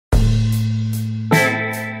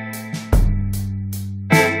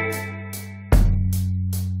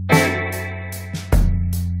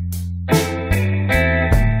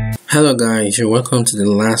Hello guys, you're welcome to the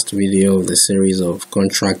last video of the series of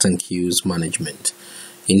contract and queues management.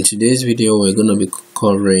 In today's video we're going to be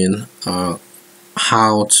covering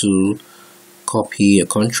how to copy a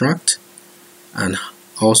contract, and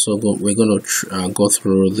also we're going to go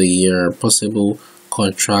through the possible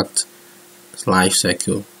contract life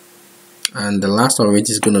cycle. And the last of it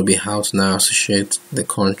is going to be how to now associate the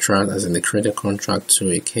contract, as in the created contract, to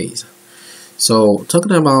a case. So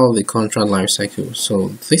talking about the contract life cycle, so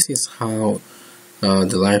this is how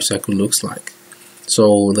the life cycle looks like.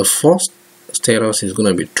 So the first status is going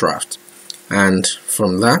to be draft, and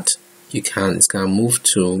from that it can move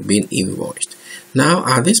to being invoiced. Now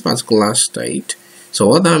at this particular state, so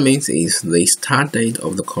what that means is the start date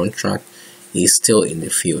of the contract is still in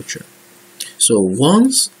the future. So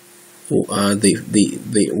once the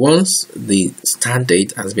start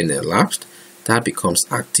date has been elapsed, that becomes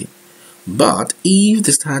active. But if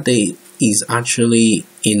the start date is actually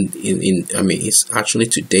it's actually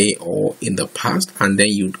today or in the past, and then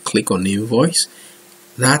you click on invoice,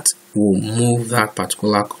 that will move that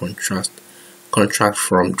particular contract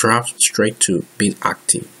from draft straight to being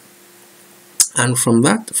active. And from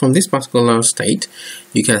this particular state,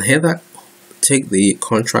 you can either take the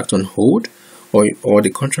contract on hold, or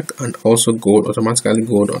the contract can also automatically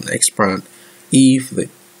go on expired if the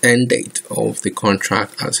end date of the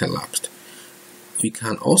contract has elapsed. We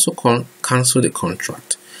can also cancel the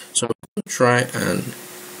contract. So I'm going to try and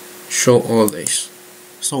show all this.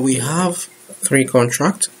 So we have 3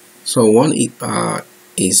 contracts. So one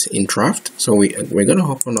is in draft. So we're going to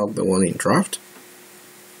open up the one in draft.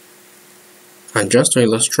 And just to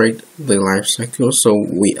illustrate the life cycle, so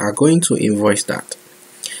we are going to invoice that.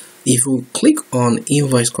 If we click on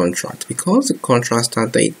invoice contract, because the contract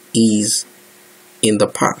start date is in the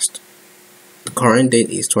past, the current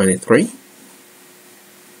date is 23.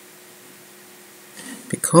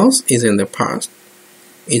 Because it's in the past,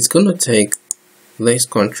 it's going to take this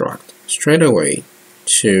contract straight away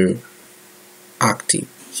to active.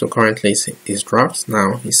 So currently it's draft,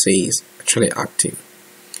 now it says actually active.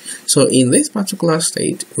 So in this particular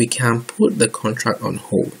state, we can put the contract on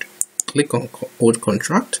hold. Click on hold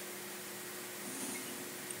contract.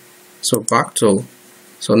 So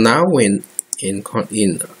now when in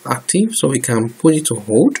active, so we can put it to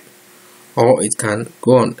hold, or it can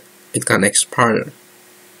go on, it can expire.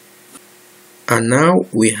 And now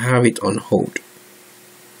we have it on hold.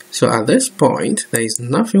 So at this point, there is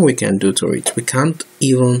nothing we can do to it. We can't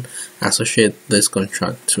even associate this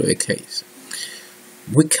contract to a case.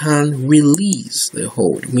 We can release the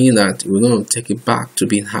hold, meaning that we're going to take it back to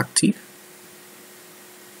being active.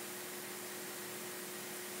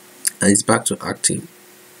 And it's back to active.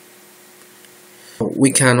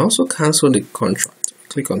 We can also cancel the contract.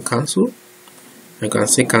 Click on cancel. You can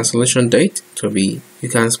see cancellation date to be, you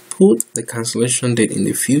can put the cancellation date in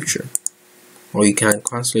the future, or you can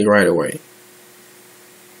cancel it right away.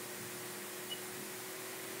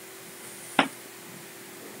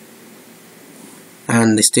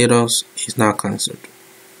 And the status is now cancelled.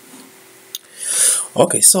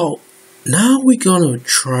 Okay, so now we're going to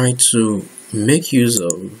try to make use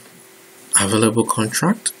of available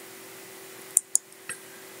contract.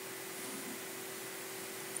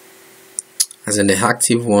 As in the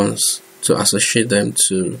active ones, to associate them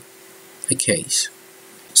to a case.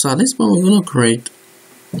 So at this point, we're going to create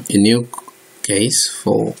a new case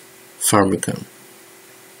for Fabricam.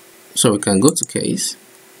 So we can go to case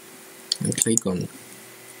and click on,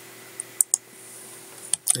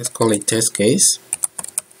 let's call it test case.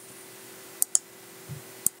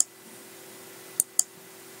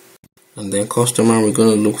 And then customer, we're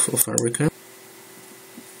going to look for Fabricam.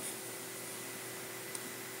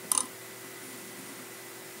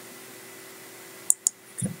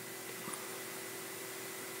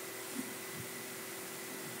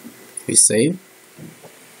 We save.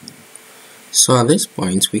 So at this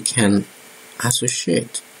point we can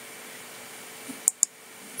associate.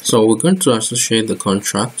 So we're going to associate the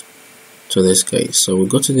contract to this case. So we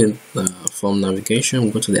go to the form navigation,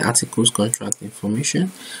 we go to the articles contract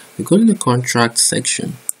information, we go to the contract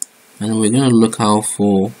section, and we're going to look out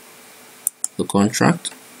for the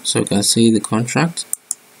contract. So you can see the contract.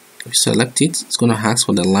 We select it, it's going to ask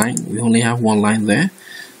for the line. We only have one line there,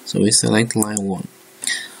 so we select line 1.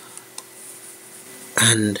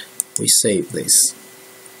 And we save this.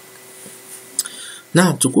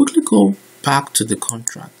 Now to quickly go back to the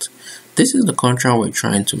contract, this is the contract we're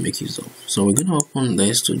trying to make use of. So we're going to open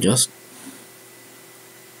this to just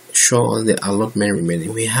show us the allotment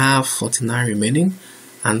remaining. We have 49 remaining,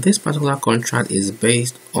 and this particular contract is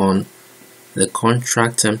based on the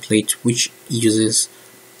contract template, which uses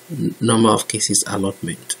number of cases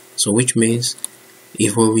allotment. So which means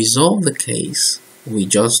if we resolve the case, we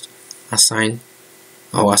just assign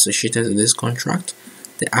our associated to this contract,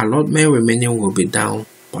 the allotment remaining will be down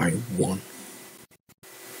by 1.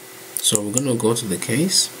 So we're going to go to the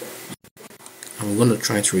case and we're going to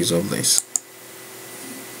try to resolve this.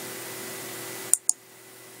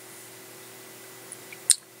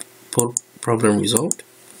 Put problem resolved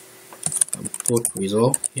and put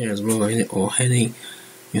resolve here as well, or any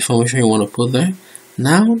information you want to put there.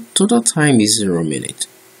 Now total time is 0 minutes.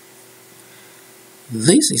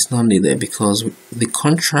 This is not needed because the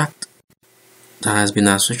contract that has been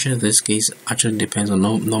associated with this case actually depends on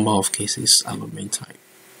number of cases allotment time.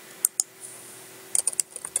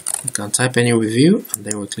 You can type any review and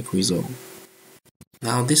then we'll click resolve.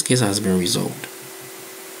 Now this case has been resolved.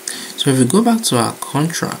 So if we go back to our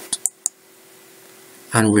contract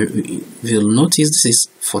and we'll notice this is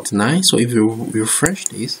 49. So if you refresh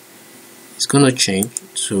this, it's going to change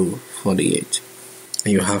to 48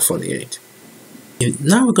 and you have 48.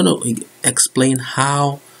 Now we're going to explain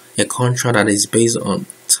how a contract that is based on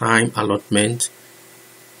time allotment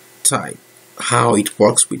type, how it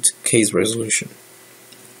works with case resolution.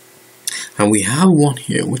 And we have one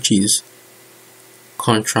here which is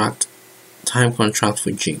contract, time contract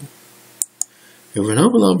for Jim. If we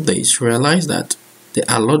open up this, realize that the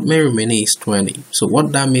allotment remaining is 20. So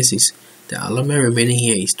what that means is the allotment remaining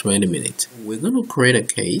here is 20 minutes. We're going to create a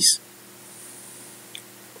case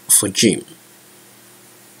for Jim.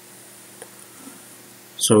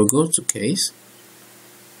 So we go to case,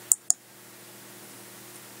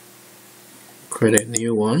 create a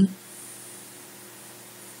new one.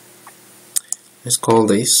 Let's call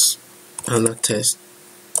this another test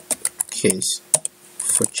case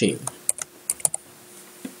for Jim.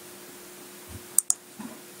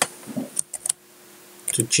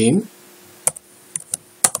 To Jim.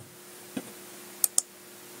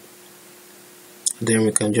 Then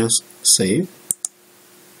we can just save.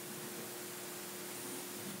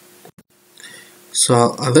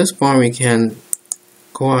 So at this point we can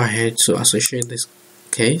go ahead to associate this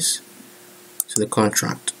case to the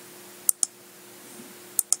contract.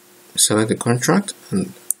 Select the contract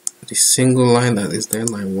and the single line that is there,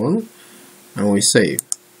 line 1, and we save.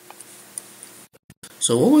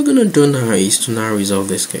 So what we're going to do now is to now resolve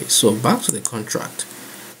this case. So back to the contract,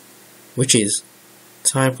 which is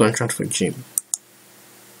time contract for Jim.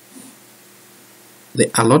 The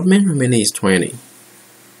allotment remaining is 20.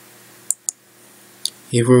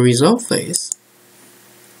 If we resolve this,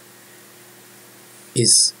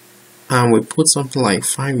 and we put something like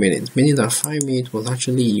 5 minutes, meaning that 5 minutes was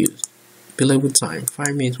actually used. Billable time,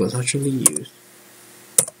 5 minutes was actually used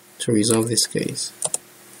to resolve this case.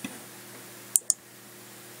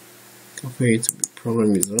 Copy it to be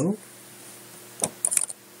problem resolved.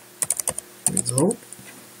 Resolve.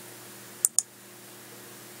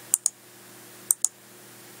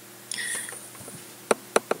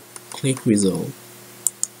 Click resolve.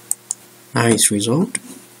 Now it's resolved.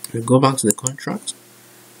 We go back to the contract.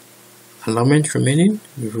 Allotment remaining.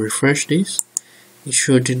 We refresh this. It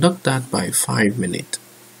should deduct that by 5 minutes.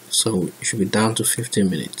 So it should be down to 15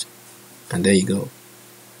 minutes. And there you go.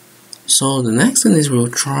 So the next thing is we'll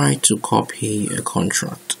try to copy a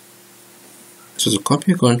contract. So to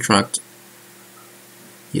copy a contract,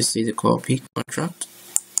 you see the copy contract.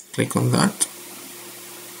 Click on that.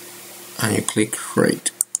 And you click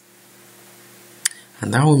create.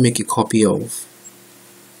 And that will make a copy of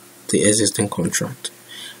the existing contract.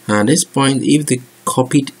 And at this point, if the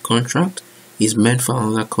copied contract is meant for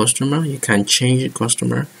another customer, you can change the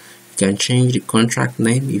customer, you can change the contract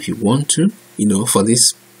name if you want to, for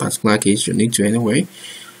this particular case you need to anyway.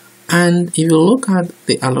 And if you look at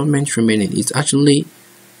the allotment remaining, it's actually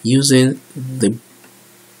using the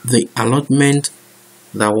allotment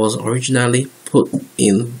that was originally put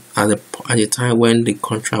in at the time when the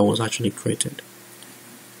contract was actually created.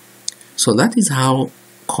 So that is how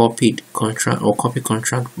copied contract or copy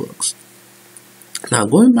contract works. Now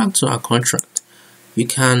going back to our contract, you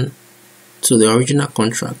can, to the original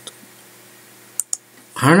contract,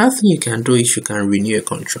 another thing you can do is you can renew a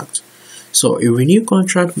contract. So a renew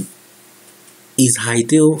contract is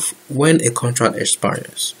ideal when a contract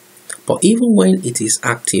expires. But even when it is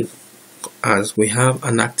active, as we have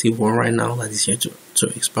an active one right now that is here to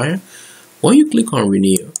expire, when you click on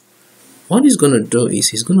renew, what it's going to do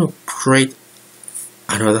is it's going to create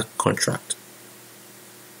another contract.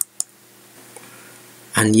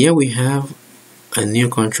 And here we have a new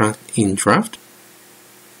contract in draft,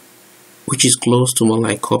 which is close to more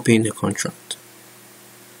like copying the contract.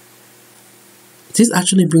 This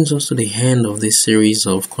actually brings us to the end of this series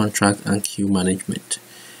of contract and queue management.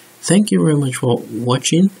 Thank you very much for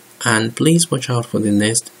watching. And please watch out for the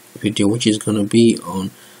next video, which is going to be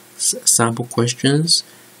on sample questions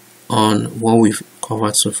on what we've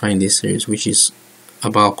covered so far in this series, which is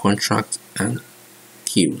about contracts and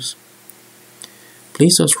queues.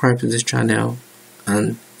 Please subscribe to this channel,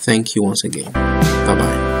 and thank you once again. Bye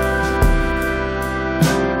bye.